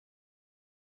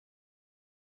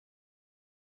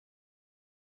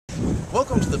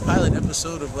Welcome to the pilot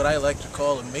episode of what I like to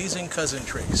call Amazing Cousin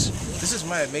Tricks. This is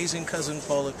my amazing cousin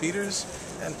Paula Peters.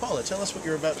 And Paula, tell us what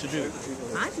you're about to do.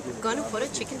 I'm going to put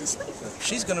a chicken to sleep.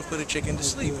 She's going to put a chicken to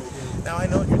sleep. Now I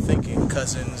know what you're thinking,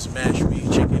 cousins, mash me,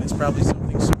 chicken, it's probably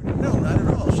something sordid. No, not at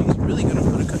all. She's really going to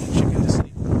put a chicken to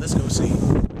sleep. Let's go see.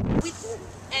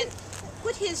 And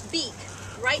put his beak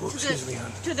right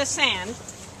to the sand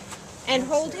and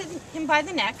hold him by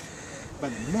the neck. By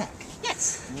the neck?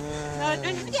 Yes. Yeah.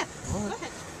 Go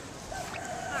ahead.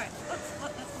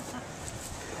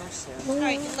 All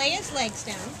right. Lay his legs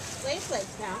down. Lay his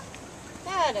legs down.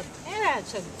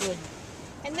 That's a good.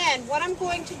 And then what I'm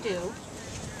going to do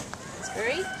is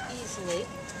very easily.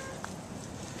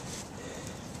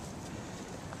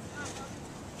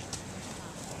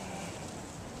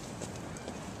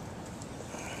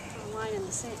 A line in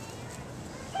the sand.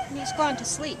 And he's gone to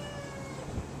sleep.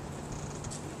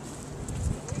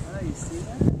 You see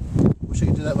that? Wish I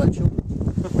could do that by children.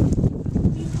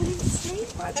 You put him to sleep?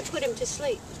 I put him to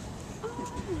sleep.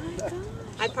 Oh my gosh.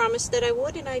 I promised that I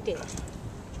would, and I did. How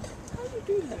do you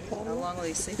do that, Paula? How long will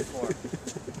he sleep for?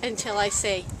 Until I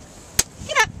say,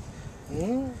 get up.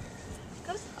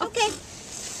 Goes, okay.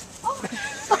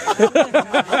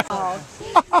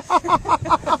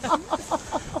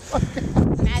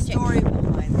 Magic. Story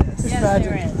behind this. Yes, Magic.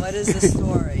 there is. What is the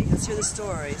story? Let's hear the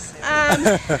story.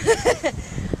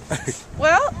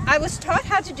 Well, I was taught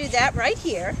how to do that right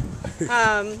here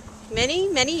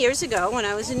many years ago when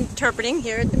I was interpreting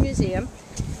here at the museum.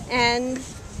 And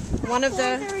one of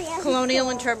the colonial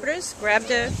interpreters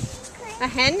grabbed a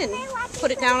hen and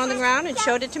put it down on the ground and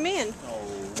showed it to me, and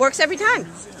works every time.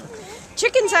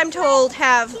 Chickens, I'm told,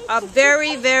 have a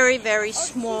very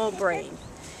small brain.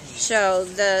 So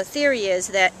the theory is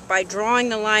that by drawing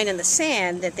the line in the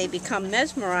sand, that they become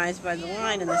mesmerized by the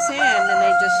line in the sand, and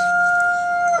they just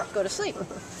go to sleep.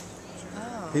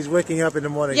 He's waking up in the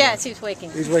morning. Yes, he's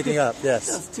waking. He's waking up,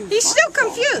 yes. He's still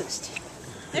confused.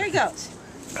 There he goes.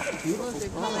 Chicken!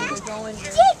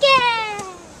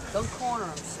 Don't corner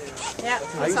him, Sue. Yeah,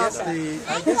 I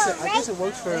guess it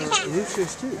works for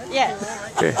roosters too. yeah.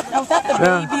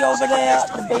 Baby over there.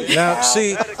 The baby. Now,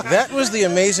 see, that was the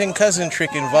amazing cousin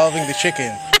trick involving the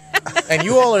chicken. And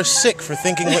you all are sick for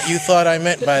thinking what you thought I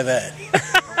meant by that.